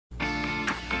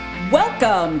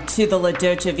Welcome to the La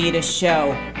Dolce Vita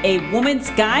Show, a woman's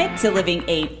guide to living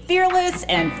a fearless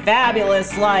and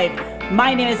fabulous life.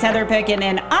 My name is Heather Picken,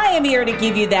 and I am here to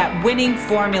give you that winning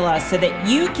formula so that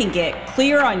you can get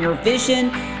clear on your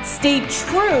vision, stay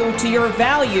true to your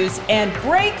values, and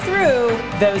break through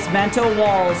those mental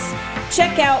walls.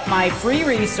 Check out my free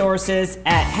resources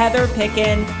at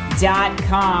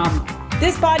heatherpicken.com.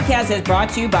 This podcast is brought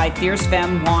to you by Fierce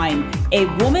Femme Wine, a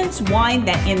woman's wine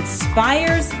that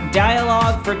inspires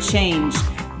dialogue for change.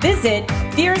 Visit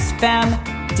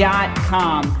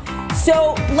fiercefemme.com.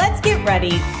 So let's get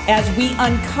ready as we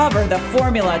uncover the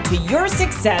formula to your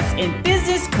success in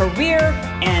business, career,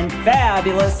 and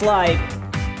fabulous life.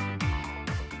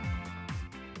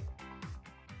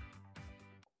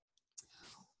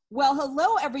 Well,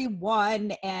 hello,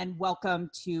 everyone, and welcome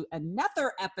to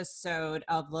another episode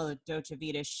of the Dolce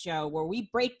Vita Show, where we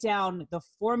break down the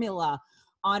formula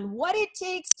on what it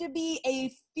takes to be a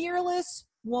fearless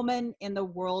woman in the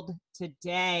world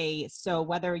today. So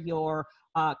whether you're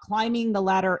climbing the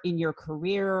ladder in your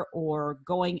career or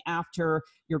going after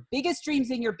your biggest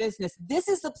dreams in your business, this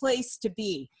is the place to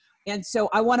be. And so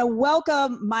I want to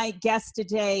welcome my guest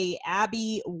today,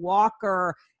 Abby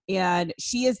Walker. And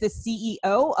she is the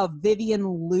CEO of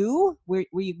Vivian Liu, where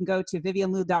you can go to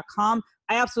vivianliu.com.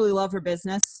 I absolutely love her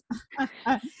business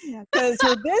because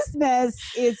her business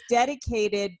is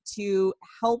dedicated to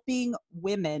helping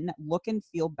women look and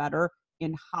feel better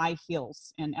in high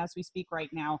heels. And as we speak right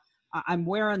now, I'm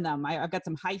wearing them. I've got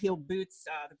some high heel boots.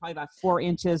 They're probably about 4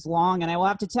 inches long. And I will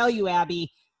have to tell you, Abby,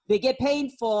 they get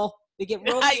painful. They get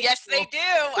really yes, they do.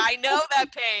 I know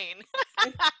that pain.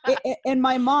 And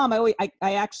my mom, I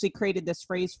actually created this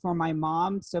phrase for my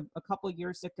mom. So a couple of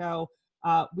years ago,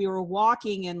 we were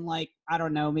walking in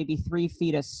maybe 3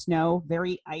 feet of snow,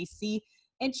 very icy.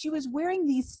 And she was wearing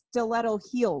these stiletto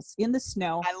heels in the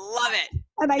snow. I love it.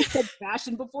 And I said,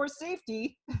 fashion before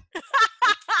safety.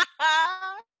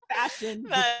 Fashion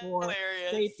before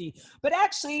safety. But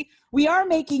actually, we are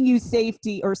making you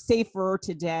safer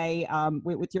today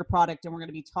with your product. And we're going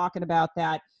to be talking about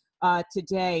that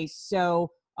today. So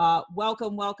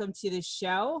welcome to the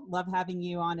show. Love having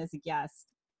you on as a guest.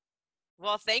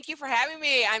 Well, thank you for having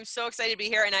me. I'm so excited to be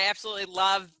here, and I absolutely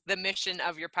love the mission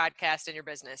of your podcast and your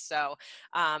business. So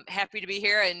happy to be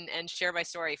here and share my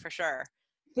story for sure.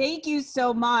 Thank you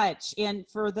so much. And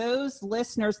for those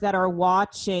listeners that are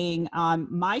watching,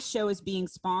 my show is being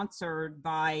sponsored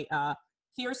by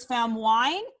Fierce Femme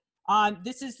Wine.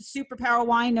 This is the superpower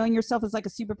wine. Knowing yourself is like a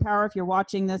superpower. If you're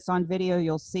watching this on video,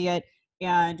 you'll see it.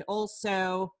 And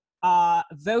also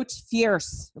vote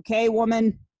fierce. Okay,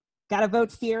 woman, got to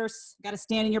vote fierce. Got to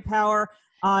stand in your power.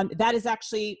 That is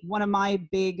actually one of my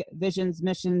big visions,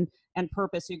 mission, and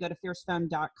purpose. You go to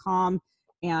fiercefemme.com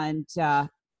and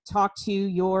talk to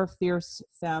your fierce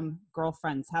femme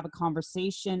girlfriends. Have a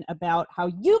conversation about how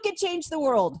you can change the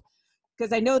world,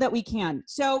 because I know that we can.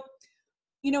 So,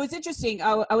 it's interesting.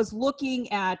 I was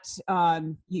looking at,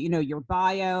 your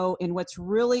bio, and what's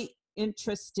really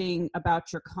interesting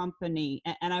about your company.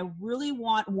 And I really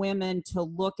want women to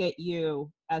look at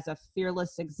you as a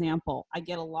fearless example. I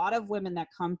get a lot of women that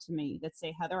come to me that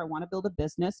say, Heather, I want to build a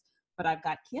business, but I've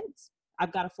got kids.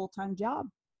 I've got a full-time job.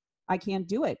 I can't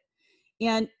do it.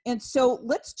 And so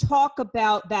let's talk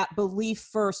about that belief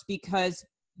first, because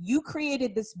you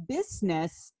created this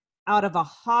business out of a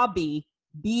hobby,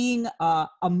 being a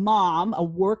mom, a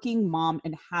working mom,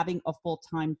 and having a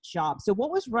full-time job. So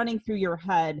what was running through your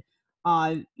head,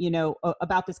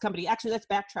 about this company? Actually, let's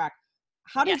backtrack.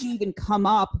 How did you even come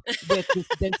up with this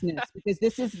business? Because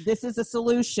this is a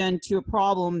solution to a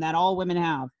problem that all women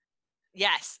have.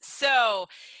 Yes. So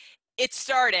it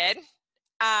started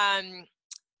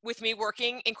with me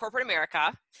working in corporate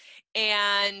America,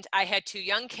 and I had 2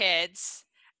 young kids.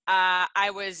 I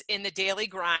was in the daily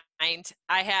grind.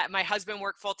 My husband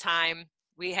worked full time.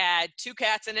 We had 2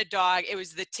 cats and a dog. It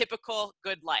was the typical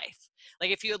good life. Like,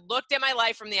 if you looked at my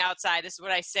life from the outside, this is what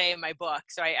I say in my book.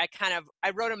 So I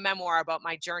wrote a memoir about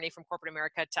my journey from corporate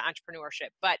America to entrepreneurship.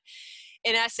 But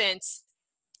in essence,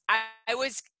 I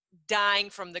was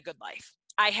dying from the good life.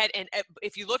 And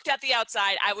if you looked at the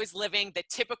outside, I was living the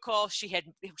typical, she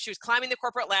was climbing the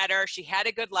corporate ladder. She had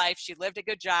a good life. She lived a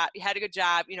good job, had a good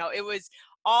job. It was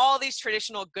all these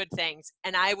traditional good things.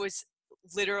 And I was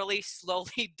literally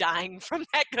slowly dying from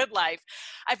that good life.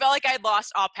 I felt like I had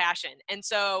lost all passion. And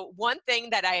so one thing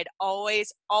that I had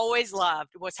always loved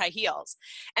was high heels.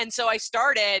 And so I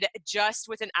started just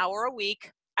with an hour a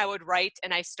week, I would write,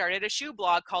 and I started a shoe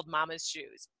blog called Mama's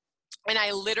Shoes. And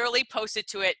I literally posted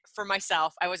to it for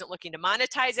myself. I wasn't looking to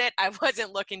monetize it. I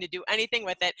wasn't looking to do anything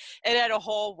with it. It had a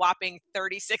whole whopping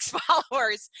 36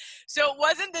 followers. So it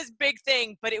wasn't this big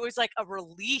thing, but it was like a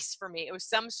release for me. It was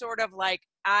some sort of like,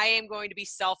 I am going to be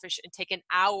selfish and take an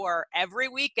hour every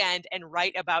weekend and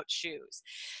write about shoes.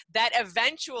 That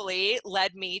eventually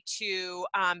led me to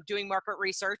doing market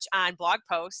research on blog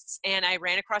posts. And I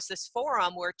ran across this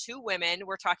forum where two women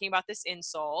were talking about this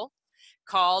insole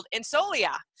called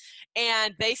Insolia.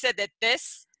 And they said that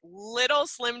this little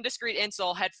slim discreet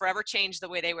insole had forever changed the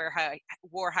way they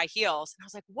wore high heels. And I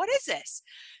was like, what is this?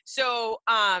 So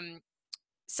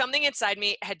something inside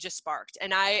me had just sparked,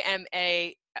 and I am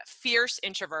a fierce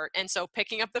introvert. And so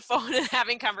picking up the phone and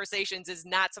having conversations is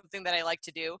not something that I like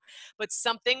to do, but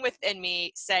something within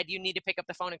me said, you need to pick up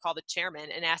the phone and call the chairman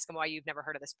and ask him why you've never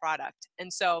heard of this product.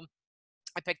 And so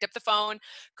I picked up the phone,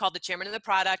 called the chairman of the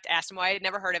product, asked him why I had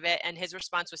never heard of it. And his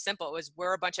response was simple. It was,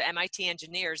 we're a bunch of MIT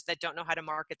engineers that don't know how to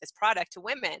market this product to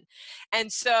women. And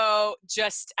so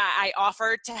I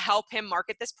offered to help him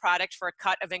market this product for a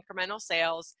cut of incremental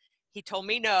sales. He told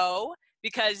me no,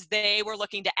 because they were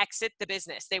looking to exit the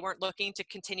business. They weren't looking to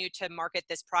continue to market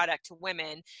this product to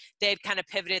women. They had kind of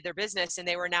pivoted their business, and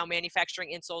they were now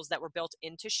manufacturing insoles that were built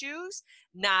into shoes,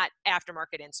 not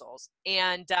aftermarket insoles.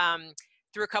 And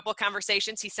through a couple of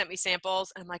conversations, he sent me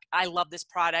samples. And I'm like, I love this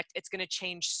product. It's going to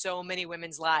change so many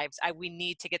women's lives. We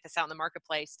need to get this out in the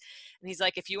marketplace. And he's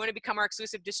like, if you want to become our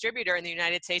exclusive distributor in the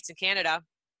United States and Canada,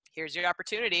 here's your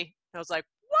opportunity. And I was like,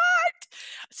 what?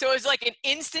 So it was like an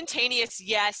instantaneous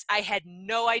yes. I had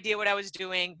no idea what I was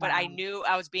doing, but I knew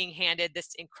I was being handed this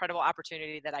incredible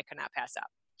opportunity that I could not pass up.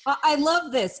 I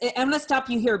love this. I'm going to stop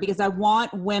you here because I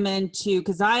want women to,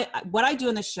 because what I do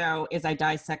in the show is I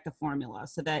dissect the formula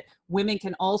so that women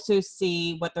can also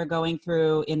see what they're going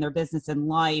through in their business and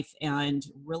life and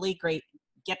really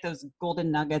get those golden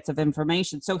nuggets of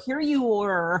information. So here you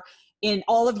were in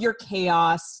all of your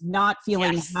chaos, not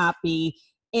feeling happy,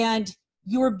 and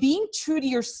you were being true to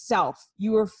yourself.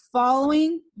 You were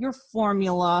following your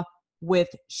formula with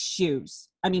shoes.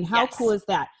 I mean, how cool is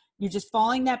that? You're just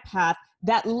following that path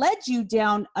that led you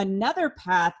down another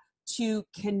path to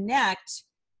connect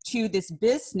to this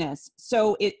business.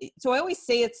 So I always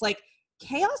say it's like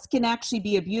chaos can actually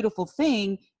be a beautiful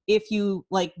thing if you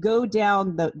like go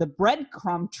down the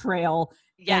breadcrumb trail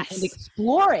and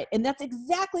explore it. And that's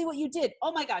exactly what you did.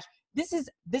 Oh my gosh. This is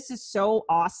so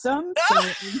awesome. So,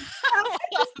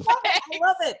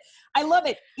 I love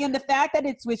it. And the fact that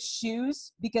it's with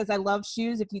shoes, because I love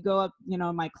shoes. If you go up, in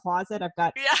my closet, I've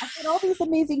got all these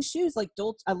amazing shoes. Like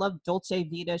I love Dolce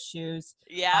Vita shoes.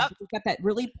 Yeah. They've got that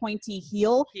really pointy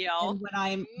heel. And when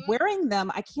I'm wearing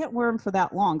them, I can't wear them for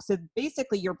that long. So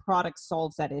basically your product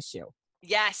solves that issue.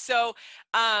 Yeah. So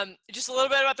just a little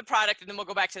bit about the product, and then we'll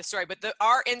go back to the story. But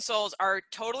our insoles are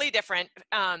totally different.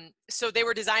 So they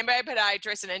were designed by a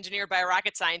podiatrist and engineered by a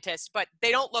rocket scientist, but they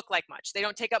don't look like much. They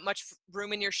don't take up much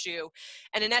room in your shoe.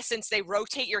 And in essence, they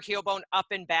rotate your heel bone up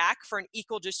and back for an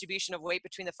equal distribution of weight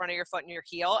between the front of your foot and your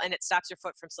heel, and it stops your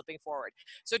foot from slipping forward.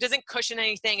 So it doesn't cushion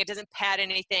anything. It doesn't pad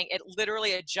anything. It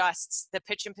literally adjusts the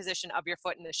pitch and position of your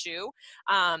foot in the shoe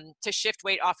to shift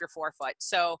weight off your forefoot.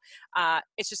 So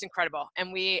it's just incredible.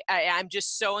 And I'm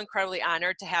just so incredibly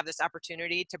honored to have this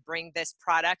opportunity to bring this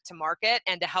product to market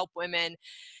and to help women,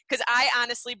 because I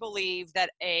honestly believe that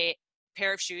a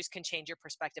pair of shoes can change your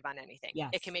perspective on anything. Yes.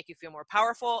 It can make you feel more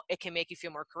powerful. It can make you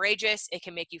feel more courageous. It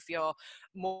can make you feel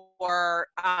more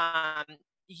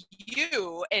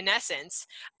you in essence.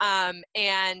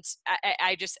 And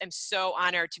I just am so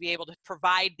honored to be able to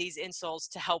provide these insoles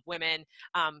to help women,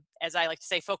 as I like to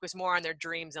say, focus more on their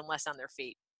dreams and less on their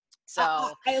feet. So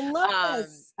I love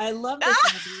this. I love this.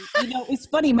 It's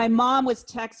funny. My mom was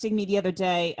texting me the other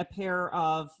day a pair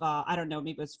of, I don't know,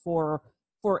 maybe it was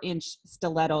 4-inch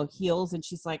stiletto heels. And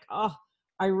she's like, oh,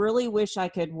 I really wish I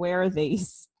could wear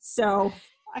these. So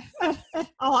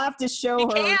I'll have to show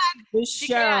her this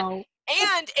show.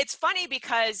 And it's funny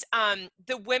because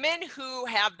the women who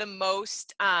have the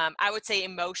most, I would say,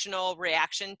 emotional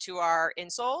reaction to our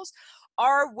insoles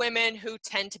are women who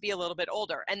tend to be a little bit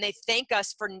older, and they thank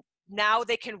us for now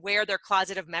they can wear their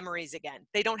closet of memories again.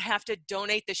 They don't have to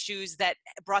donate the shoes that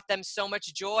brought them so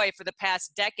much joy for the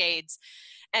past decades,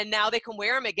 and now they can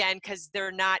wear them again because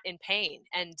they're not in pain.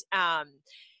 And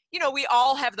we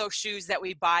all have those shoes that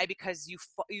we buy because you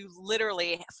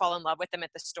literally fall in love with them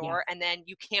at the store, and then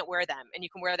you can't wear them, and you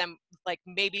can wear them like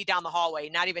maybe down the hallway,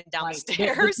 not even down the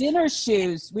stairs. The dinner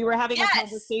shoes. We were having a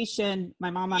conversation, my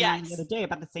mom and I, the other day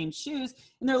about the same shoes,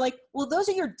 and they're like, well, those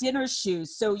are your dinner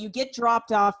shoes. So you get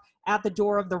dropped off at the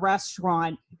door of the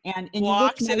restaurant and you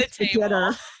walk look to nice the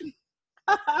table.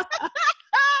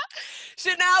 So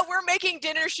now we're making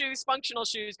dinner shoes, functional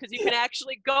shoes, because you can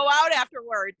actually go out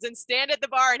afterwards and stand at the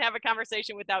bar and have a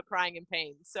conversation without crying in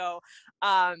pain. So,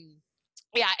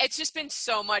 yeah, it's just been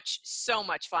so much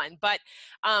fun. But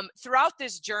throughout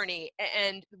this journey,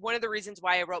 and one of the reasons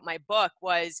why I wrote my book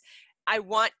was I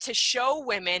want to show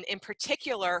women in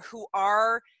particular who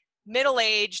are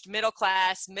middle-aged, middle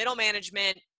class, middle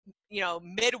management,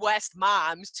 Midwest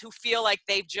moms who feel like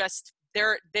they've just,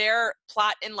 their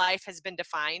plot in life has been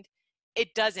defined.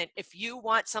 It doesn't. If you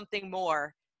want something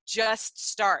more, just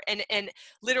start. And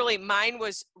literally mine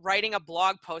was writing a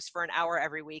blog post for an hour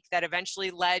every week that eventually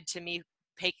led to me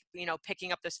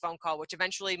picking up this phone call, which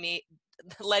eventually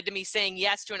led to me saying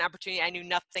yes to an opportunity I knew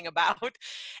nothing about.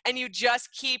 And you just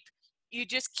keep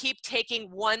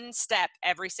taking one step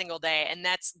every single day. And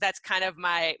that's kind of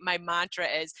my mantra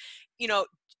is,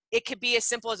 it could be as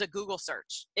simple as a Google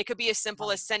search. It could be as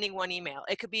simple as sending one email.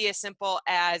 It could be as simple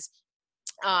as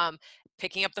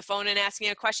picking up the phone and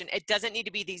asking a question. It doesn't need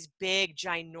to be these big,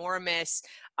 ginormous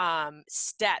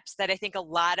steps that I think a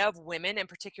lot of women, and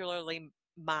particularly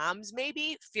moms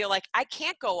maybe, feel like I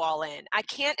can't go all in. I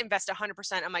can't invest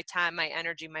 100% of my time, my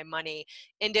energy, my money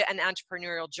into an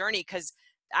entrepreneurial journey because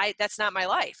that's not my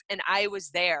life. And I was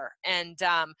there. And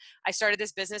I started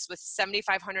this business with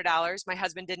 $7,500. My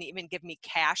husband didn't even give me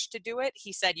cash to do it.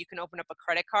 He said, you can open up a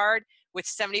credit card with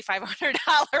 $7,500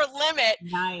 limit.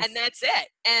 Nice. And that's it.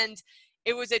 And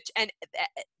it was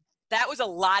that was a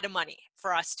lot of money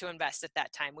for us to invest at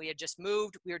that time. We had just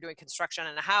moved. We were doing construction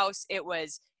on a house. It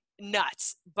was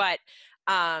nuts. But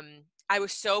I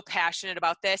was so passionate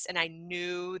about this, and I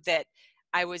knew that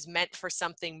I was meant for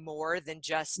something more than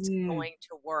just going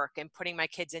to work and putting my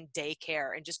kids in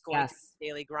daycare and just going through the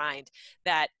daily grind,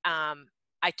 that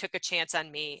I took a chance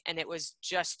on me. And it was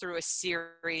just through a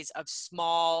series of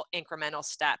small incremental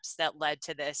steps that led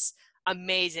to this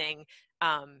amazing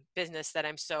business that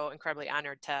I'm so incredibly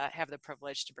honored to have the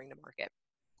privilege to bring to market.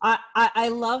 I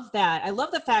love that. I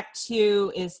love the fact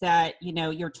too, is that,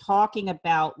 you're talking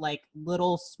about like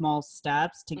little small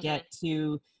steps to get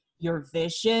to your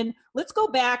vision. Let's go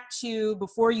back to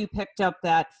before you picked up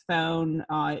that phone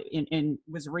and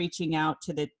was reaching out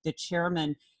to the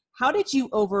chairman. How did you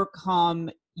overcome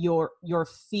your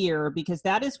fear? Because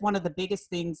that is one of the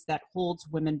biggest things that holds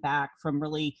women back from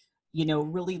really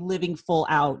living full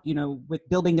out, with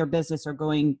building their business or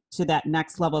going to that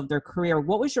next level of their career.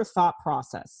 What was your thought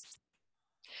process?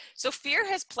 So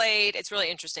it's really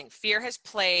interesting. Fear has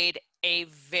played a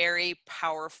very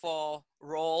powerful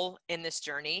role in this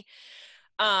journey.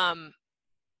 I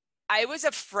was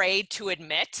afraid to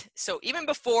admit, so even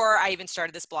before I even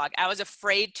started this blog, I was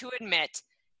afraid to admit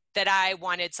that I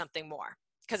wanted something more.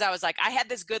 Because I was like, I had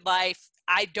this good life.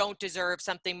 I don't deserve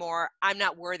something more. I'm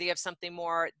not worthy of something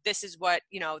more. This is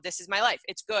this is my life.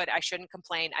 It's good. I shouldn't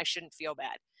complain. I shouldn't feel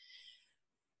bad.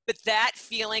 But that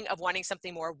feeling of wanting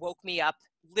something more woke me up,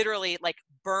 literally like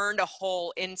burned a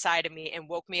hole inside of me and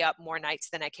woke me up more nights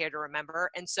than I care to remember.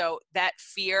 And so that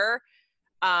fear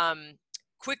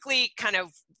quickly kind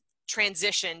of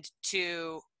transitioned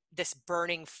to this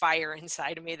burning fire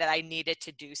inside of me that I needed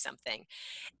to do something.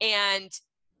 And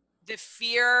the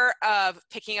fear of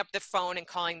picking up the phone and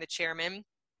calling the chairman,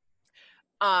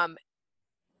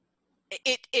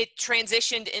 it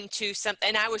transitioned into something,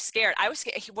 and I was scared.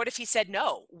 What if he said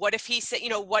no? What if he said,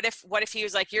 what if he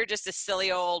was like, you're just a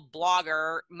silly old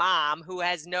blogger mom who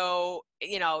has no,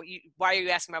 why are you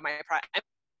asking about my product?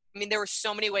 I mean, there were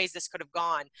so many ways this could have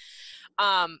gone.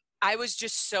 I was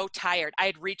just so tired. I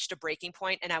had reached a breaking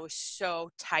point, and I was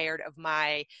so tired of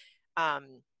my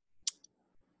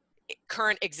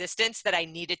current existence that I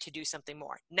needed to do something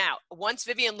more. Now, once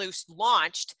Vivian Loose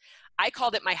launched, I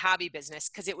called it my hobby business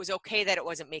because it was okay that it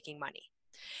wasn't making money.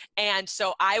 And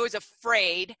so I was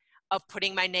afraid of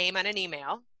putting my name on an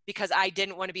email because I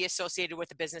didn't want to be associated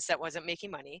with a business that wasn't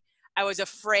making money. I was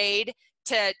afraid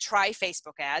to try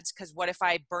Facebook ads because what if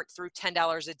I burnt through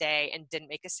 $10 a day and didn't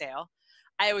make a sale?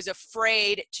 I was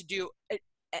afraid to do,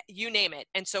 you name it.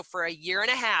 And so for a year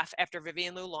and a half after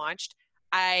Vivian Lou launched,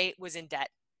 I was in debt,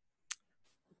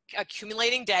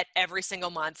 accumulating debt every single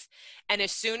month. And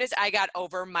as soon as I got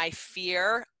over my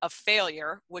fear of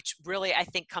failure, which really I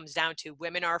think comes down to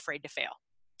women are afraid to fail.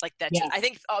 Like that, Yes. I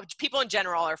think people in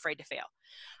general are afraid to fail.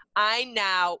 I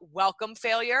now welcome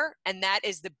failure, and that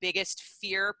is the biggest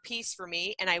fear piece for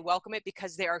me. And I welcome it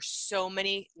because there are so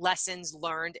many lessons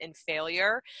learned in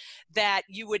failure that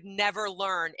you would never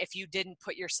learn if you didn't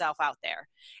put yourself out there.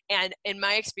 And in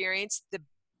my experience, the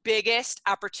biggest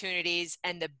opportunities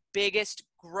and the biggest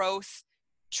growth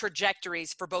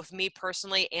trajectories for both me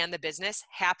personally and the business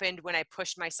happened when I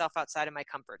pushed myself outside of my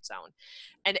comfort zone,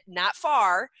 and not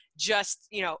far, just,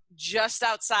 just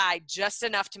outside, just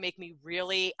enough to make me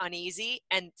really uneasy,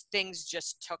 and things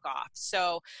just took off.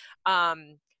 So,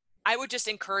 I would just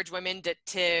encourage women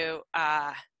to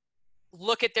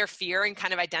look at their fear and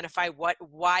kind of identify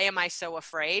why am I so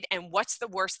afraid, and what's the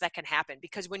worst that can happen?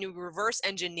 Because when you reverse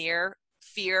engineer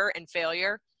fear and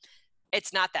failure,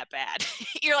 it's not that bad.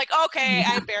 You're like, okay,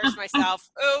 I embarrassed myself.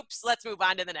 Oops, let's move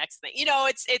on to the next thing.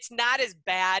 It's not as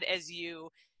bad as you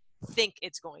think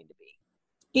it's going to be.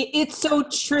 It's so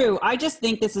true. I just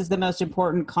think this is the most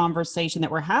important conversation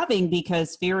that we're having,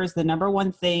 because fear is the number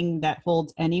one thing that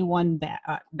holds anyone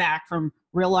back from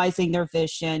realizing their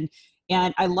vision.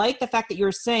 And I like the fact that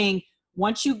you're saying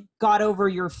once you got over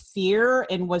your fear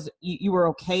and you were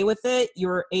okay with it,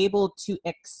 you're able to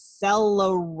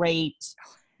accelerate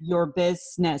your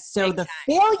business. So Exactly.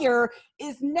 The failure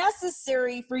is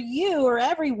necessary for you or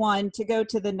everyone to go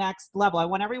to the next level. I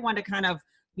want everyone to kind of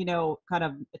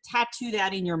tattoo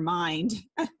that in your mind.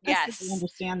 Yes. So you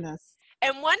understand this.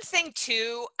 And one thing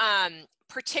too,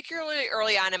 particularly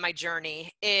early on in my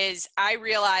journey, is I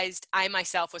realized I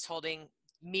myself was holding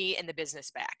me and the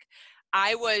business back.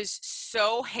 I was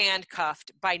so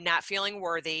handcuffed by not feeling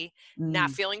worthy, not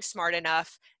feeling smart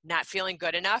enough, not feeling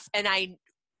good enough. And I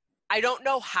don't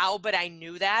know how, but I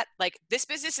knew that, like, this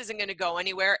business isn't going to go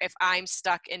anywhere if I'm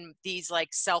stuck in these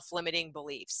like self-limiting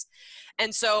beliefs.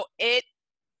 And so it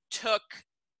took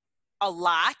a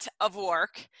lot of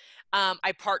work.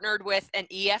 I partnered with an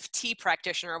EFT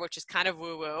practitioner, which is kind of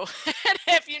woo-woo. And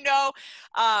if you know,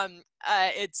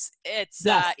 it's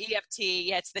Yes. EFT.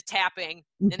 Yeah, it's the tapping,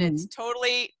 and it's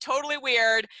totally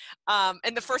weird.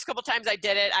 And the first couple times I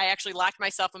did it, I actually locked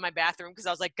myself in my bathroom because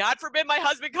I was like, God forbid my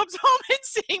husband comes home and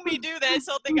seeing me do this,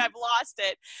 he'll think I've lost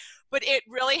it. But it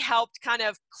really helped kind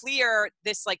of clear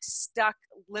this like stuck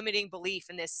limiting belief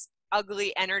and this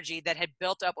ugly energy that had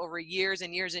built up over years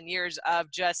and years and years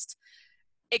of just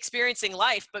experiencing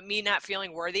life, but me not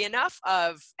feeling worthy enough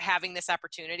of having this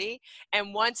opportunity.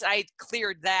 And once I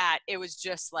cleared that, it was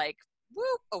just like,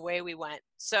 whoop, away we went.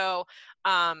 So,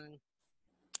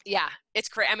 yeah, it's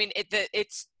crazy. I mean,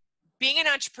 it's being an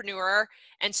entrepreneur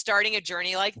and starting a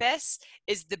journey like this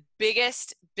is the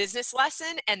biggest business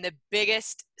lesson and the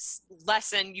biggest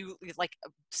lesson, you like,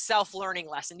 self-learning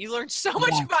lesson. You learn so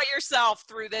much about yourself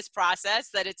through this process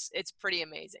that it's pretty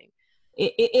amazing.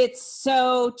 It's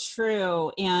so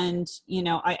true. And,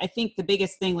 I think the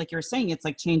biggest thing, like you're saying, it's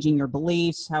like changing your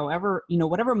beliefs, however,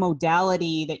 whatever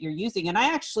modality that you're using. And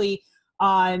I actually,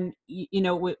 with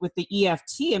the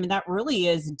EFT, I mean, that really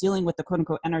is dealing with the quote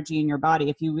unquote energy in your body.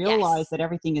 If you realize that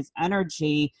everything is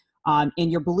energy, and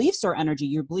your beliefs are energy,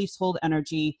 your beliefs hold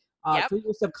energy through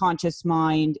your subconscious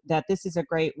mind, that this is a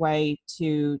great way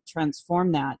to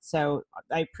transform that. So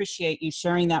I appreciate you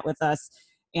sharing that with us.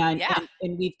 And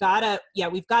we've got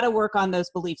to work on those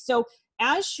beliefs. So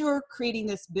as you're creating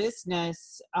this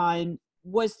business,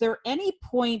 was there any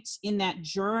point in that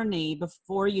journey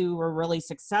before you were really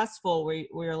successful where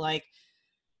you're like,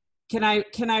 can I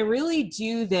really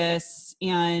do this?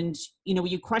 And,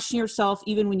 you question yourself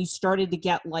even when you started to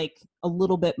get like a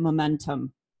little bit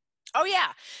momentum? Oh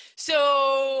yeah.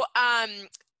 So, I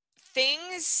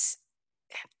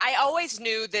always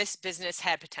knew this business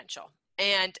had potential.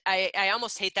 And I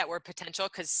almost hate that word potential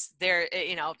because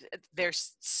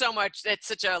there's so much, it's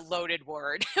such a loaded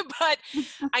word, but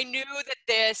I knew that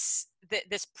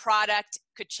this product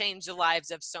could change the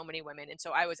lives of so many women. And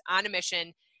so I was on a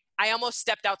mission. I almost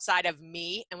stepped outside of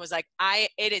me and was like,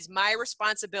 it is my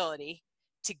responsibility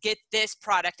to get this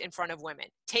product in front of women.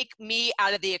 Take me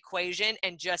out of the equation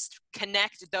and just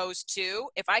connect those two.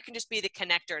 If I can just be the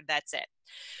connector, that's it.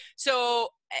 So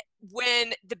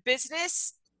when the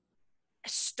business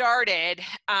started,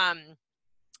 I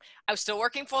was still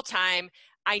working full time.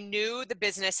 I knew the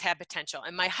business had potential,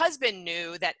 and my husband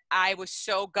knew that I was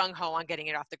so gung-ho on getting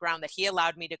it off the ground that he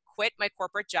allowed me to quit my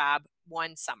corporate job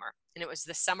one summer. And it was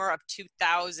the summer of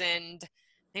 2000, I think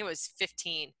it was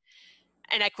 15.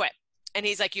 And I quit. And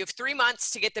he's like, you have 3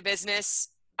 months to get the business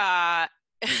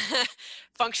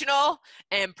functional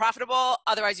and profitable.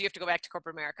 Otherwise you have to go back to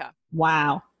corporate America.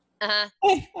 Wow. And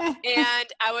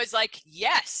I was like,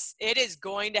 yes, it is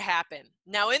going to happen.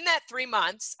 Now, in that 3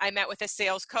 months, I met with a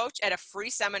sales coach at a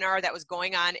free seminar that was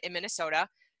going on in Minnesota.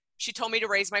 She told me to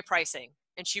raise my pricing,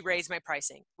 and she raised my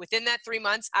pricing. Within that 3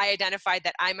 months, I identified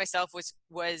that I myself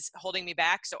was holding me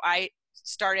back. So I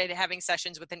started having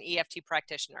sessions with an EFT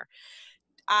practitioner.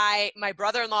 My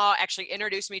brother-in-law actually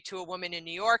introduced me to a woman in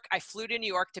New York. I flew to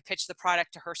New York to pitch the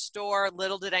product to her store.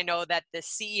 Little did I know that the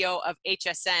CEO of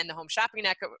HSN, the Home Shopping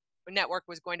network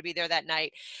was going to be there that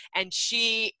night, and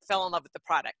she fell in love with the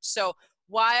product. So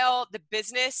while the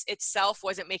business itself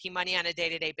wasn't making money on a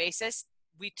day-to-day basis,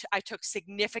 I took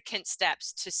significant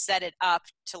steps to set it up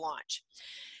to launch.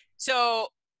 So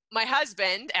my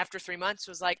husband, after 3 months,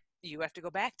 was like, you have to go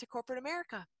back to corporate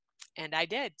America. And I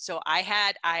did. So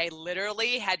I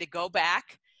literally had to go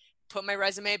back, put my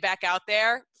resume back out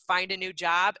there, find a new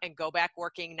job, and go back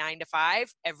working 9 to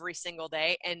 5 every single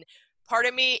day. And part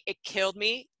of me, it killed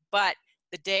me. But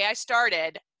the day I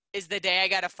started is the day I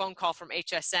got a phone call from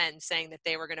HSN saying that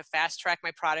they were going to fast track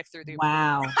my product through the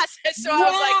Wow. process. So I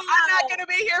was like, I'm not going to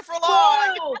be here for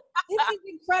long. Whoa, this is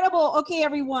incredible. Okay,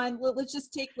 everyone, let's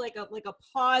just take like a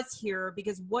pause here,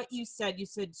 because what you said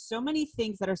so many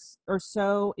things that are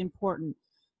so important.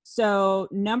 So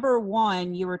number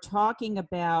one, you were talking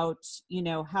about,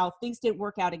 how things didn't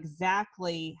work out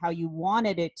exactly how you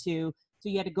wanted it to. So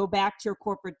you had to go back to your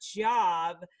corporate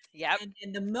job. Yep.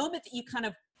 And the moment that you kind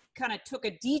of took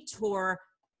a detour,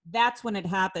 that's when it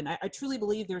happened. I truly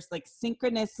believe there's like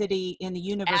synchronicity in the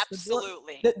universe.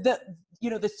 Absolutely.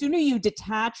 The sooner you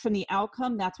detach from the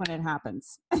outcome, that's when it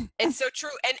happens. It's so true.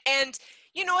 And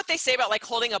you know what they say about like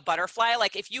holding a butterfly?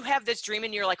 Like if you have this dream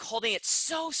and you're like holding it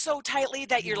so tightly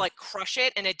that you're like crush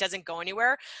it and it doesn't go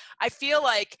anywhere. I feel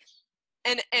like,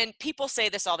 and people say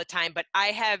this all the time, but I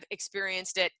have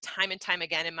experienced it time and time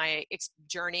again in my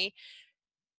journey.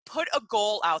 Put a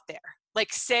goal out there.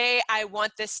 Like say, I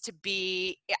want to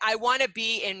be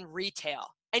in retail,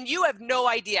 and you have no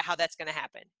idea how that's going to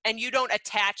happen. And you don't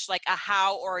attach like a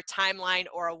how or a timeline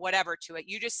or a whatever to it.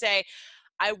 You just say,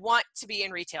 I want to be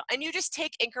in retail, and you just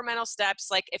take incremental steps.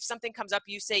 Like if something comes up,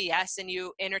 you say yes, and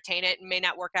you entertain it, and may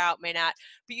not work out, may not,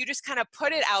 but you just kind of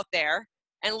put it out there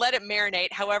and let it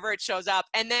marinate however it shows up.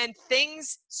 And then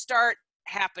things start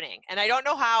happening. And I don't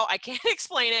know how, I can't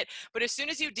explain it, but as soon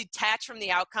as you detach from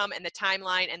the outcome and the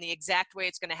timeline and the exact way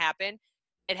it's going to happen,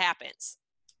 it happens.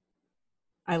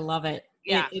 I love it.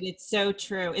 Yeah. It's so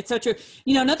true. It's so true.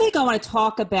 Another thing I want to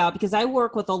talk about, because I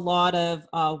work with a lot of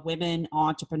women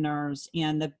entrepreneurs,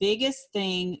 and the biggest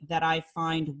thing that I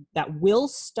find that will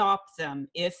stop them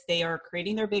if they are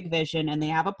creating their big vision and they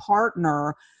have a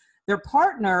partner, their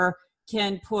partner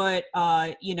can put,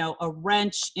 a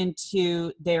wrench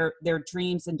into their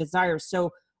dreams and desires.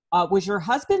 So was your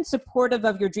husband supportive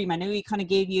of your dream? I know he kind of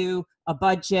gave you a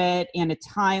budget and a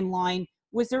timeline.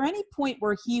 Was there any point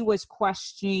where he was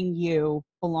questioning you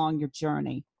along your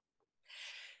journey?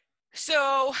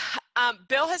 So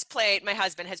my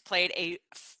husband has played a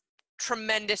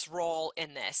tremendous role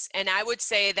in this. And I would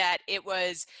say that it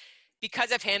was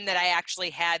because of him that I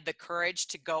actually had the courage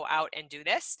to go out and do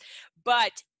this.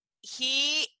 But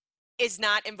he is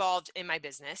not involved in my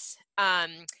business.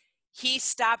 He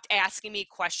stopped asking me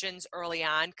questions early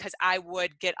on because I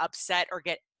would get upset or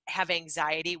have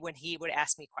anxiety when he would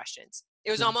ask me questions.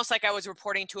 It was almost like I was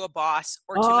reporting to a boss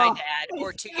or to my dad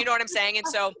or to, you know what I'm saying? And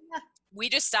so we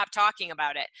just stopped talking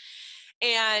about it.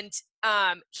 And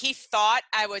he thought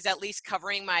I was at least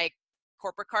covering my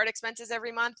corporate card expenses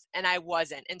every month, and I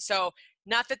wasn't. And so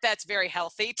not that that's very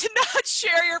healthy to not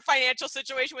share your financial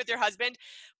situation with your husband,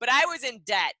 but I was in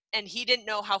debt, and he didn't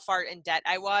know how far in debt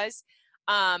I was.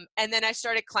 And then I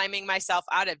started climbing myself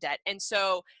out of debt. And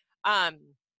so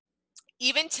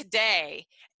even today,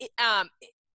 he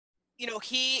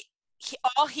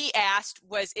all he asked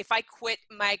was if I quit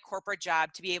my corporate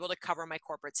job to be able to cover my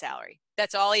corporate salary.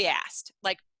 That's all he asked.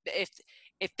 Like if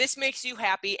this makes you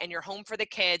happy and you're home for the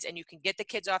kids and you can get the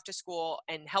kids off to school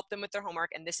and help them with their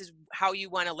homework, and this is how you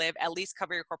want to live, at least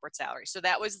cover your corporate salary. So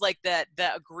that was like the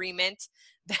agreement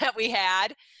that we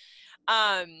had.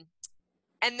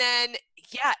 And then,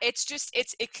 yeah,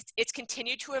 it's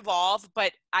continued to evolve,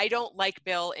 but I don't like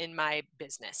Bill in my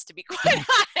business, to be quite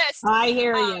honest. I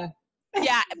hear you.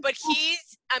 Yeah, but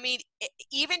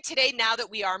even today, now that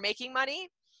we are making money,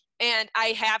 and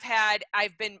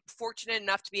I've been fortunate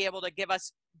enough to be able to give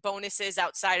us bonuses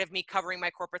outside of me covering my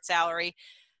corporate salary.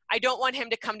 I don't want him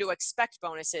to come to expect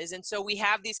bonuses. And so we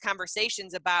have these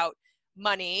conversations about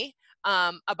money,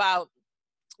 about,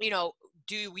 do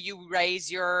you raise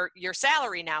your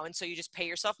salary now? And so you just pay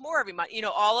yourself more every month,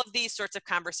 all of these sorts of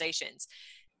conversations.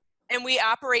 And we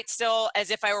operate still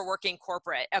as if I were working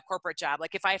a corporate job.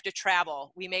 Like if I have to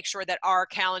travel, we make sure that our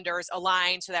calendars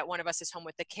align so that one of us is home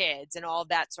with the kids and all of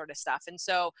that sort of stuff. And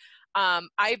so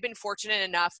I've been fortunate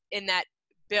enough in that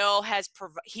Bill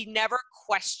he never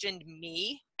questioned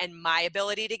me and my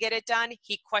ability to get it done.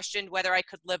 He questioned whether I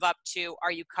could live up to,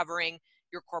 are you covering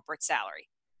your corporate salary?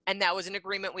 And that was an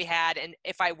agreement we had. And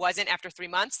if I wasn't after 3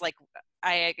 months, like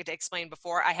I had explained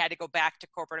before, I had to go back to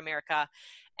corporate America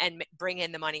and bring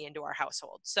in the money into our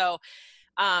household. So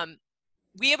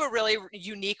we have a really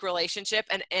unique relationship,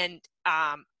 and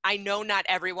I know not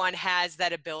everyone has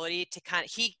that ability to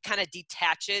he kind of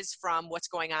detaches from what's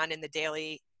going on in the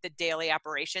daily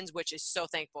operations, which is so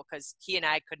thankful, because he and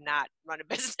I could not run a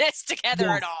business together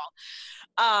Yes. at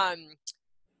all.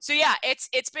 So yeah,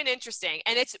 it's been interesting,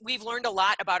 and we've learned a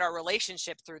lot about our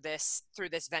relationship through this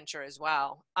venture as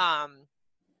well.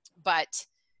 But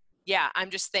yeah, I'm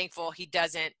just thankful he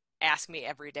doesn't ask me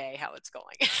every day how it's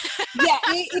going. Yeah,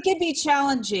 it can be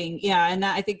challenging. Yeah, and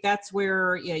I think that's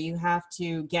where you have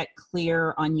to get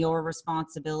clear on your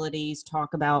responsibilities,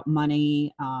 talk about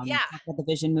money, Yeah, talk about the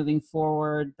vision moving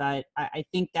forward. But I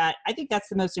think that's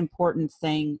the most important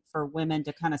thing for women,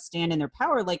 to kind of stand in their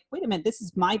power. Like, wait a minute, this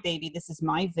is my baby, this is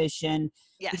my vision.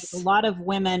 Because a yes, lot of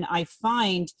women, I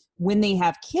find, when they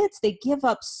have kids, they give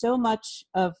up so much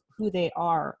of who they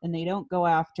are, and they don't go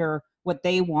after what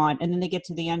they want, and then they get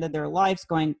to the end of their lives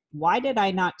going, why did I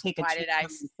not take a why chance did I? on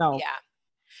myself? Yeah.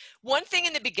 One thing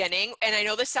in the beginning, and I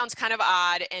know this sounds kind of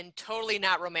odd and totally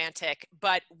not romantic,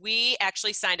 but we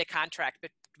actually signed a contract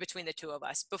between the two of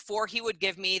us before he would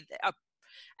give me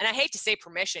and I hate to say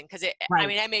permission, because I Right.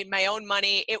 mean, I made my own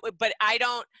money. But I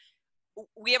don't.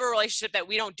 We have a relationship that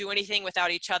we don't do anything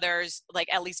without each other's,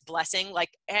 like, at least blessing. Like,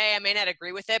 hey, I may not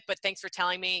agree with it, but thanks for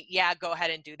telling me. Yeah, go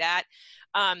ahead and do that.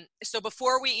 So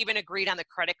before we even agreed on the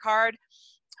credit card,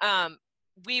 um,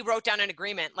 we wrote down an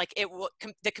agreement. Like,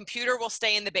 the computer will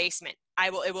stay in the basement.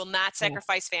 It will not Yeah.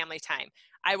 sacrifice family time.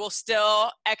 I will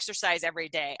still exercise every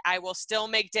day. I will still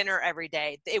make dinner every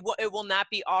day. It will not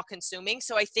be all consuming.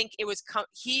 So I think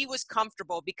he was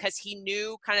comfortable, because he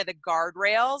knew kind of the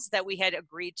guardrails that we had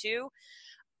agreed to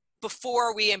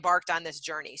before we embarked on this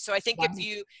journey. So I think Right.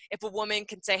 if a woman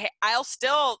can say, hey, I'll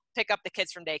still pick up the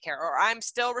kids from daycare, or I'm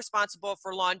still responsible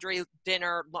for laundry,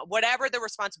 dinner, whatever the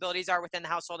responsibilities are within the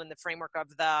household in the framework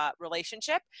of the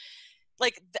relationship,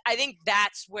 like, I think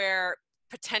that's where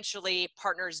potentially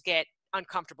partners get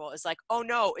uncomfortable, is like, oh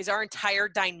no, is our entire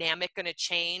dynamic going to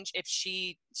change if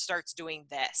she starts doing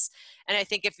this? And I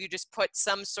think if you just put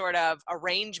some sort of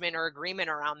arrangement or agreement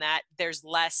around that, there's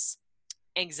less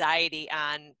anxiety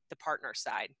on the partner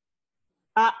side.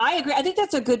 I agree. I think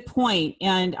that's a good point,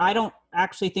 and I don't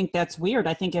actually think that's weird.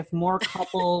 I think if more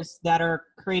couples that are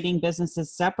creating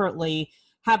businesses separately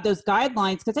have those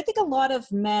guidelines, because I think a lot of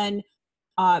men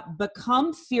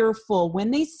become fearful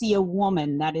when they see a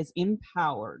woman that is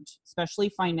empowered, especially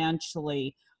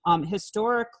financially.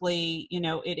 Historically,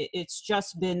 it's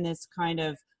just been this kind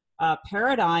of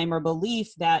paradigm or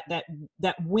belief that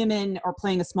women are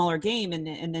playing a smaller game,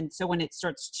 and then so when it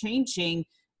starts changing,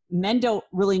 men don't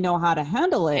really know how to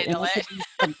handle it, and Handle it it. could be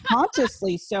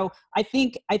subconsciously. So I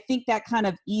think that kind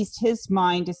of eased his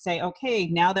mind to say, okay,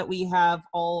 now that we have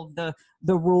all of the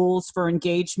rules for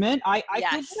engagement, I feel good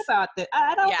Yes. about that.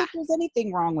 I don't Yeah. think there's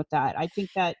anything wrong with that. I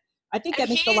think And that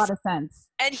makes a lot he's of sense.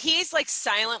 and he's like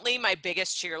silently my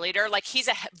biggest cheerleader. Like, he's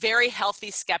a very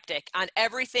healthy skeptic on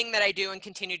everything that I do and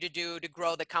continue to do to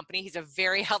grow the company. He's a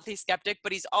very healthy skeptic,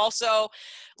 but he's also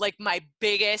like my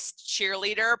biggest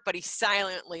cheerleader, but he's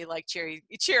silently like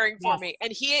cheering for Yes. me.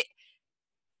 And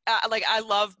like, I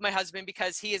love my husband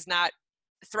because he is not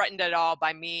threatened at all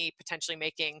by me potentially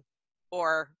making,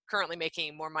 or currently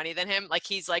making, more money than him. Like,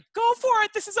 he's like, go for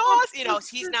it, this is awesome.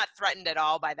 He's not threatened at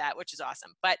all by that, which is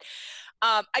awesome. But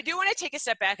I do want to take a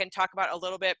step back and talk about a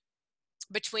little bit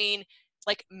between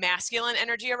like masculine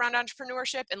energy around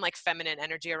entrepreneurship and like feminine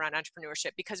energy around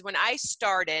entrepreneurship, because when I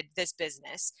started this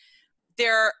business,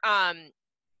 there and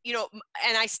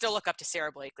I still look up to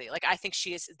Sarah Blakely. Like, I think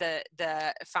she is the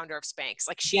founder of Spanx.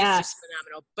 Like, she's just Yes.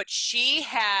 phenomenal. But she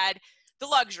had the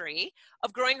luxury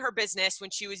of growing her business when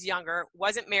she was younger,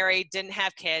 wasn't married, didn't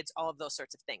have kids, all of those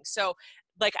sorts of things. So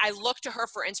like, I look to her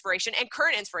for inspiration and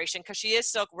current inspiration, because she is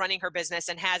still running her business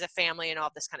and has a family and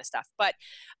all this kind of stuff. But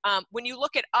when you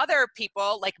look at other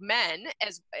people, like men,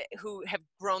 who have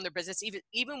grown their business,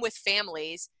 even with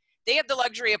families, they have the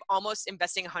luxury of almost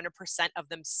investing 100% of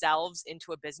themselves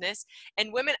into a business.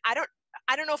 And women, I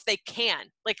don't know if they can,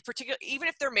 like, particularly even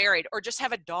if they're married or just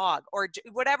have a dog or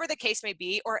whatever the case may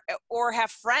be, or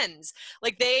have friends,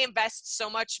 like, they invest so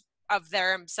much of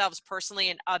themselves personally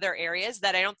in other areas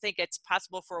that I don't think it's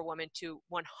possible for a woman to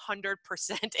 100%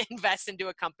 invest into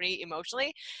a company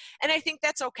emotionally. And I think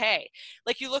that's okay.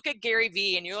 Like, you look at Gary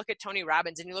Vee and you look at Tony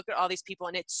Robbins and you look at all these people,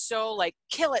 and it's so like,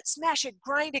 kill it, smash it,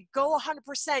 grind it, go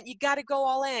 100%. You got to go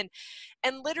all in.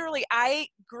 And literally,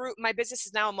 my business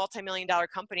is now a multi-million-dollar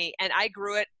company, and I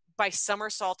grew it by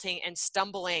somersaulting and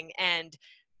stumbling and,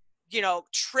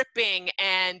 tripping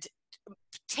and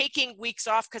taking weeks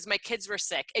off because my kids were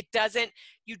sick.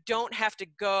 You don't have to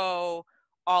go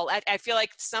I feel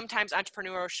like sometimes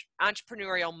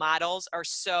entrepreneurial models are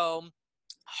so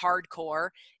hardcore.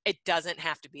 It doesn't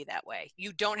have to be that way.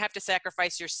 You don't have to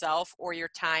sacrifice yourself or your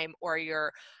time or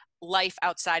your life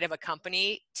outside of a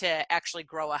company to actually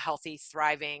grow a healthy,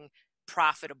 thriving,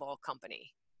 profitable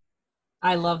company.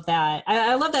 I love that.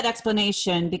 I love that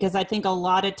explanation because I think a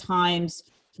lot of times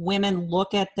women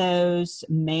look at those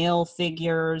male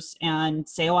figures and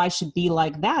say, oh, I should be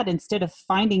like that, instead of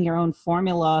finding your own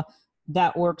formula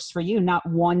that works for you, not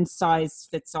one size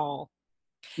fits all,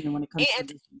 when it comes to And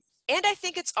business. And I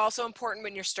think it's also important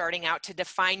when you're starting out to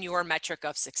define your metric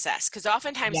of success, because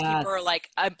oftentimes people are Yes. like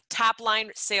a top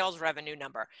line sales revenue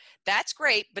number. That's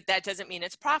great, but that doesn't mean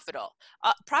it's profitable.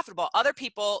 Profitable. Other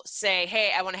people say,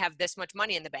 hey, I want to have this much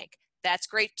money in the bank. That's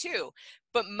great too.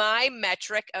 But my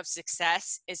metric of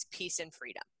success is peace and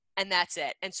freedom. And that's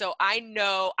it. And so I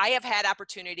know I have had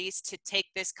opportunities to take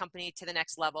this company to the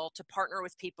next level, to partner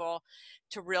with people,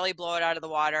 to really blow it out of the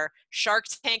water. Shark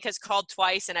Tank has called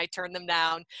twice and I turned them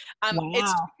down.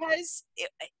 It's Wow. because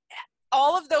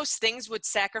all of those things would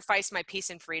sacrifice my peace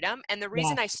and freedom. And the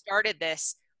reason I Yes. started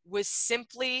this was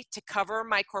simply to cover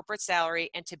my corporate salary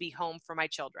and to be home for my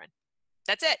children.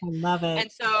 That's it. I love it.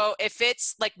 And so if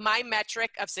it's like my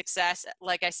metric of success,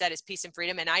 like I said, is peace and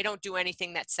freedom, and I don't do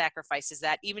anything that sacrifices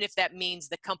that, even if that means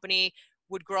the company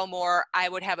would grow more, I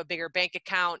would have a bigger bank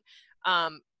account.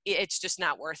 It's just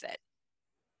not worth it.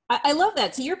 I love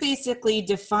that. So you're basically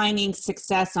defining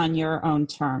success on your own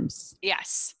terms.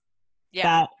 Yes.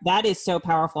 Yeah. That is so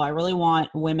powerful. I really want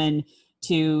women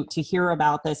to hear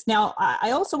about this. Now, I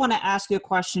also want to ask you a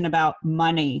question about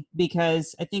money,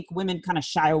 because I think women kind of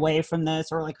shy away from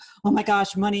this, or like, oh my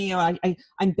gosh, money,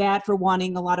 I'm bad for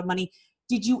wanting a lot of money.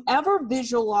 Did you ever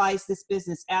visualize this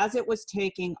business as it was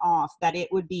taking off, that it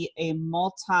would be a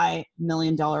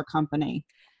multi-million-dollar company?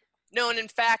 No, and in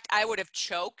fact, I would have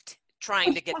choked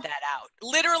trying to get that out.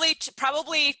 Literally,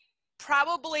 probably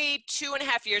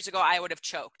 2.5 years ago, I would have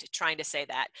choked trying to say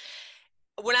that.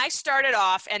 When I started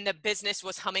off and the business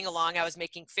was humming along, I was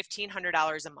making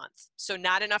 $1,500 a month. So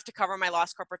not enough to cover my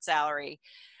lost corporate salary.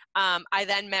 I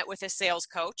then met with a sales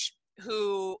coach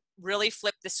who really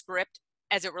flipped the script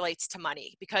as it relates to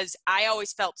money, because I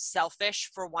always felt selfish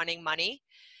for wanting money.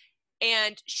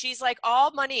 And she's like,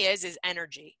 all money is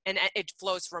energy, and it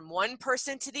flows from one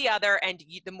person to the other. And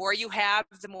the more you have,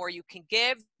 the more you can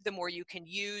give, the more you can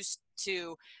use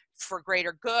for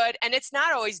greater good. And it's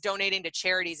not always donating to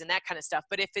charities and that kind of stuff,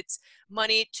 but if it's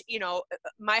money to,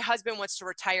 my husband wants to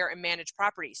retire and manage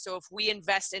property. So if we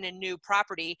invest in a new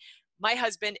property, my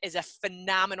husband is a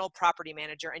phenomenal property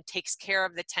manager and takes care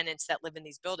of the tenants that live in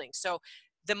these buildings. So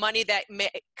the money that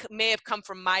may have come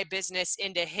from my business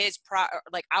into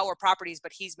our properties,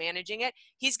 but he's managing it,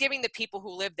 he's giving the people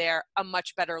who live there a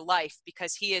much better life,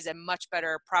 because he is a much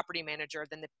better property manager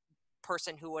than the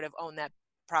person who would have owned that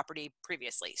property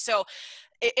previously. So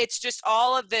it's just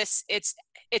all of this, it's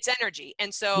energy.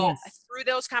 And so Yes. through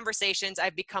those conversations,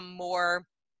 I've become more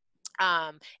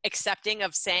accepting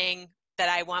of saying that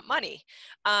I want money.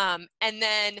 And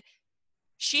then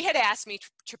she had asked me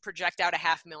to project out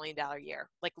 $500,000 year,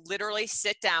 like literally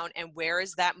sit down and where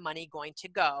is that money going to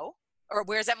go, or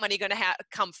where's that money going to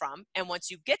come from? And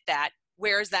once you get that,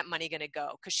 where is that money going to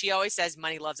go? Because she always says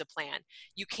money loves a plan.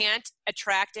 You can't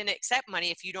attract and accept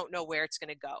money if you don't know where it's going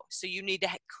to go. So you need to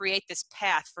create this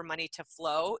path for money to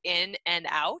flow in and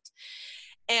out.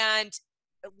 And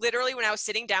literally when I was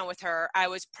sitting down with her, I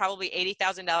was probably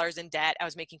 $80,000 in debt. I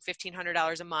was making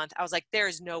 $1,500 a month. I was like, there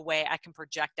is no way I can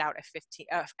project out a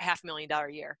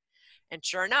 $500,000 year. And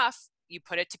sure enough, you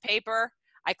put it to paper.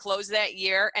 I closed that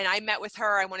year, and I met with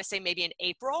her, I want to say maybe in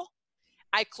April.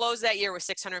 I closed that year with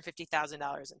 $650,000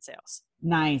 in sales.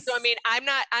 Nice. So, I mean, I'm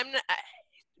not,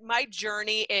 my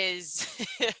journey is,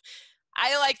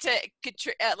 I like to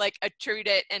attribute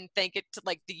it and think it to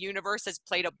like the universe has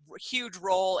played a huge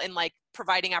role in like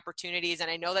providing opportunities. And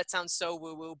I know that sounds so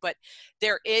woo woo, but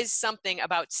there is something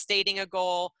about stating a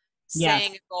goal,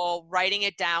 saying a goal, writing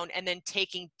it down, and then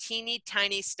taking teeny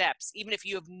tiny steps. Even if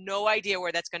you have no idea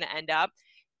where that's going to end up,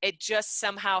 it just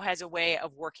somehow has a way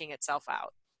of working itself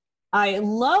out. I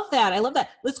love that. I love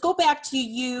that. Let's go back to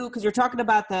you, because you're talking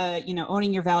about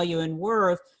owning your value and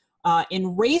worth.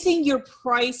 In raising your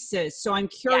prices. So I'm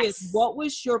curious, Yes. what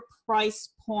was your price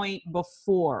point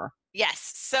before?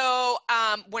 Yes. So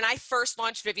when I first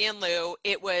launched Vivian Lew,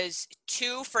 it was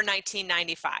 2 for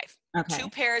 $19.95. Okay. 2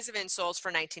 pairs of insoles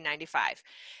for $19.95.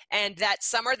 And that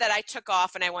summer that I took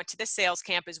off and I went to the sales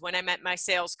camp is when I met my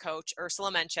sales coach,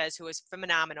 Ursula Menches, who was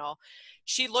phenomenal.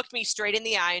 She looked me straight in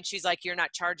the eye and she's like, "You're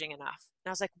not charging enough." And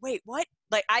I was like, "Wait, what?"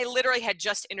 Like, I literally had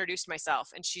just introduced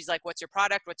myself and she's like, "What's your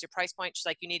product? What's your price point?" She's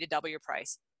like, "You need to double your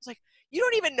price." I was like, "You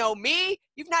don't even know me.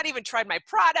 You've not even tried my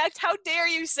product. How dare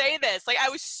you say this?" Like, I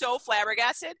was so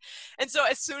flabbergasted. And so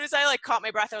as soon as I like caught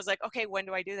my breath, I was like, "Okay, when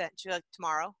do I do that?" And she's like,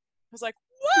 "Tomorrow." I was like,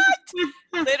 "What?"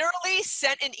 Literally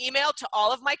sent an email to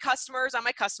all of my customers on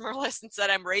my customer list and said,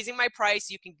 "I'm raising my price.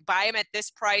 You can buy them at this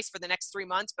price for the next 3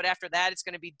 months, but after that, it's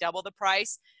going to be double the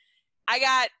price." I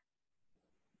got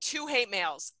 2 hate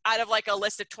mails out of like a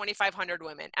list of 2,500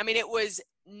 women. I mean, it was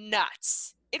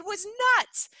nuts. It was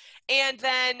nuts. And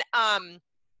then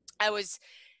I was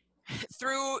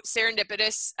through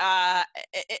serendipitous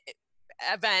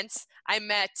events, I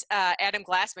met Adam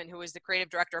Glassman, who was the creative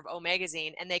director of O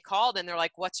Magazine, and they called and they're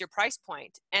like, "What's your price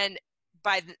point?" And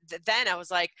by then I was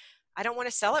like, I don't want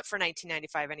to sell it for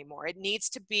 $19.95 anymore. It needs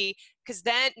to be, because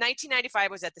then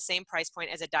 $19.95 was at the same price point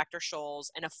as a Dr.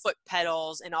 Scholl's and a Foot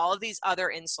Pedals and all of these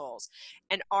other insoles.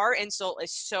 And our insole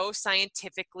is so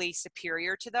scientifically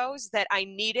superior to those that I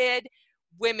needed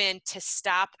women to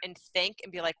stop and think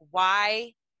and be like,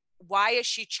 why is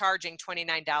she charging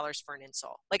 $29 for an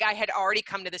insole? Like, I had already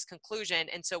come to this conclusion.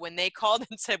 And so when they called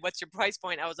and said, "What's your price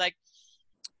point?" I was like,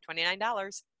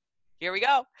 $29. Here we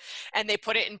go. And they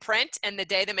put it in print. And the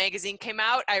day the magazine came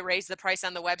out, I raised the price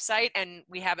on the website and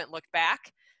we haven't looked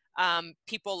back.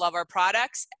 People love our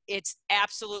products. It's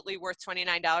absolutely worth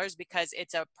 $29 because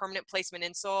it's a permanent placement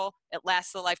insole. It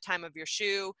lasts the lifetime of your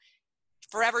shoe.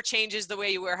 Forever changes the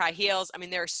way you wear high heels. I mean,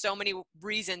 there are so many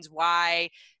reasons why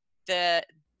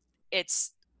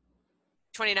it's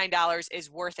 $29 is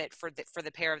worth it for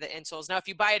the pair of the insoles. Now, if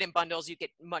you buy it in bundles,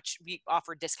 we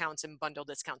offer discounts and bundle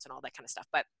discounts and all that kind of stuff.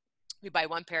 But we buy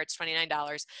one pair, it's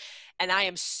 $29. And I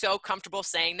am so comfortable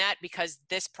saying that because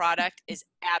this product is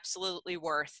absolutely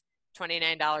worth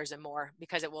 $29 and more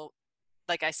because it will,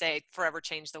 like I say, forever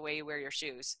change the way you wear your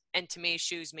shoes. And to me,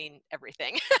 shoes mean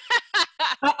everything.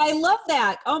 I love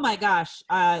that. Oh my gosh.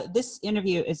 This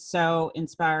interview is so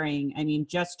inspiring. I mean,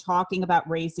 just talking about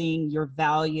raising your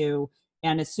value.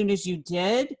 And as soon as you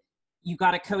did, you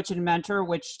got a coach and mentor,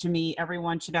 which to me,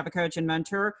 everyone should have a coach and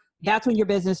mentor. That's when your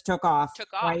business took off.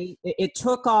 Right? It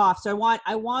took off. So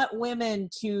I want women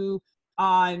to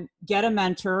get a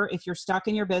mentor. If you're stuck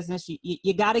in your business,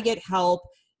 you got to get help.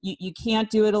 You can't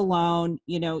do it alone.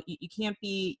 You know, you can't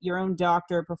be your own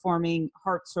doctor performing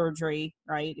heart surgery,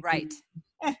 right? Right.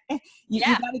 You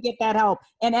got to get that help.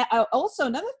 And also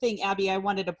another thing, Abby, I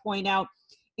wanted to point out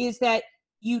is that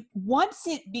once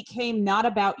it became not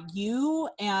about you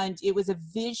and it was a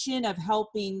vision of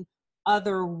helping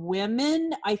other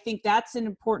women, I think that's an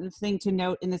important thing to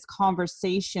note in this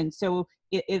conversation. So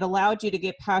it allowed you to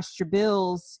get past your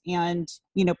bills and,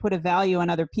 put a value on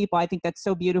other people. I think that's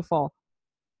so beautiful.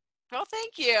 Well,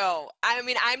 thank you. I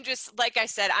mean, I'm just, like I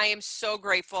said, I am so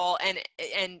grateful and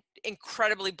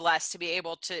incredibly blessed to be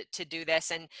able to do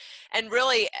this. And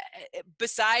really,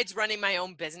 besides running my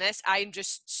own business, I'm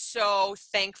just so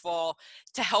thankful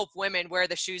to help women wear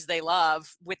the shoes they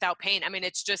love without pain. I mean,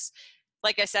 it's just,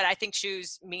 like I said, I think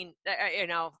shoes mean,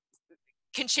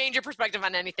 can change your perspective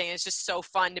on anything. It's just so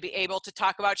fun to be able to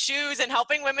talk about shoes and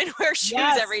helping women wear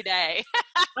shoes every day.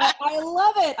 I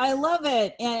love it. I love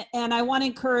it. And I want to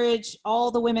encourage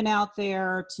all the women out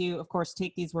there to, of course,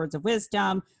 take these words of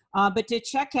wisdom, but to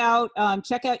check out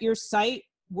your site,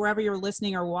 wherever you're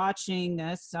listening or watching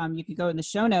this. You can go in the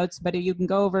show notes, but you can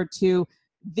go over to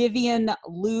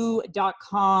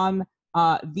vivianlew.com,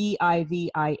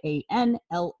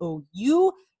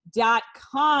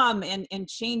 VIVIANLOU.com and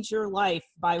change your life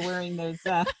by wearing those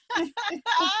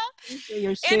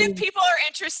your shoes. And if people are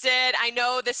interested, I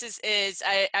know this is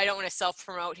I don't want to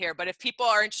self-promote here, but if people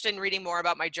are interested in reading more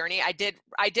about my journey, I did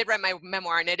write my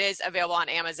memoir and it is available on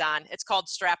Amazon. It's called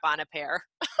Strap On a Pair.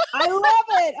 I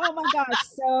love it. Oh my gosh,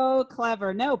 so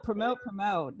clever. No, promote.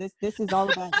 This is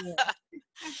all about you.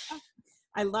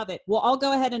 I love it. Well, I'll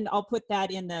go ahead and I'll put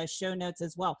that in the show notes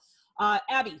as well.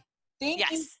 Abby, thank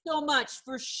you so much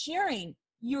for sharing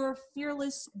your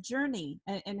fearless journey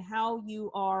and how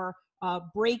you are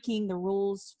breaking the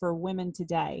rules for women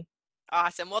today.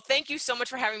 Awesome. Well, thank you so much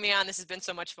for having me on. This has been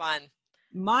so much fun.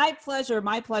 My pleasure.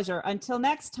 My pleasure. Until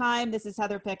next time, this is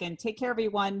Heather Picken. Take care,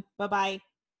 everyone. Bye-bye.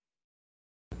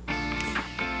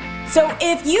 So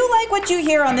if you like what you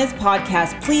hear on this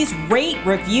podcast, please rate,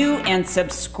 review, and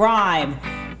subscribe.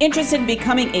 Interested in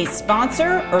becoming a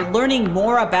sponsor or learning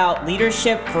more about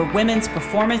leadership for women's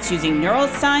performance using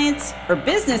neuroscience or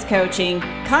business coaching?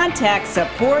 Contact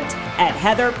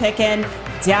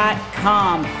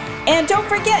support@heatherpicken.com. And don't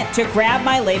forget to grab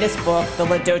my latest book, The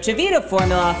La Dolce Vita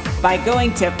Formula, by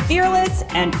going to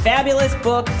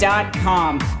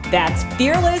fearlessandfabulousbook.com. That's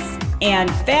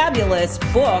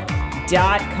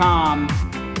fearlessandfabulousbook.com.